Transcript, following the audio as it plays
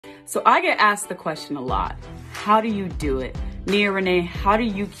So I get asked the question a lot. How do you do it? Nia Renee, how do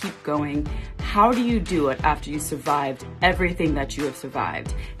you keep going? How do you do it after you survived everything that you have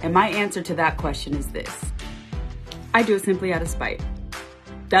survived? And my answer to that question is this. I do it simply out of spite.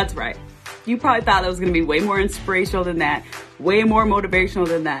 That's right. You probably thought that was gonna be way more inspirational than that, way more motivational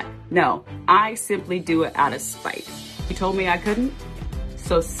than that. No, I simply do it out of spite. You told me I couldn't,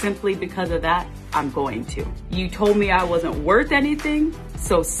 so simply because of that, I'm going to. You told me I wasn't worth anything,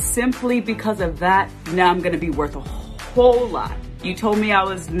 so simply because of that, now I'm gonna be worth a whole lot. You told me I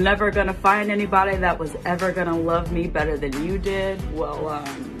was never gonna find anybody that was ever gonna love me better than you did. Well,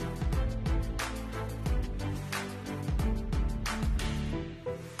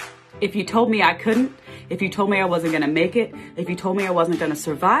 if you told me I couldn't, if you told me I wasn't gonna make it, if you told me I wasn't gonna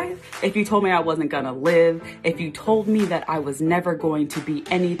survive, if you told me I wasn't gonna live, if you told me that I was never going to be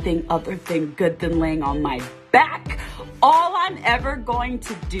anything other than good than laying on my back, all I'm ever going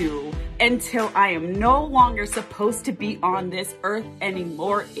to do until I am no longer supposed to be on this earth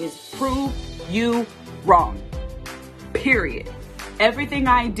anymore is prove you wrong. Period. Everything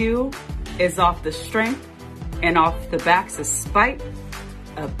I do is off the strength and off the backs of spite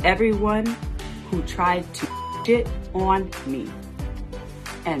of everyone who tried to shit on me.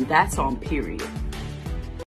 And that's on period.